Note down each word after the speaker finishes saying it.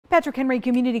Patrick Henry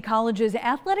Community College's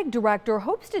athletic director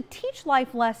hopes to teach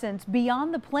life lessons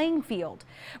beyond the playing field.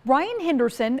 Brian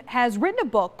Henderson has written a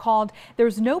book called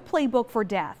There's No Playbook for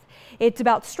Death. It's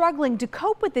about struggling to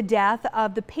cope with the death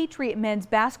of the Patriot men's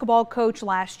basketball coach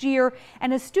last year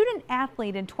and a student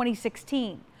athlete in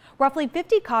 2016. Roughly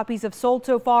 50 copies have sold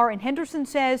so far, and Henderson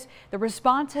says the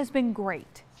response has been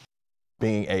great.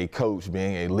 Being a coach,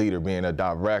 being a leader, being a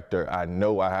director, I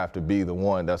know I have to be the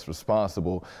one that's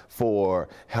responsible for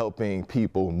helping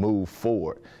people move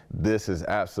forward. This has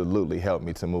absolutely helped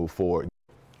me to move forward.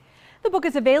 The book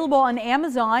is available on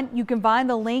Amazon. You can find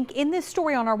the link in this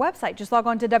story on our website. Just log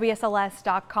on to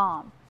WSLS.com.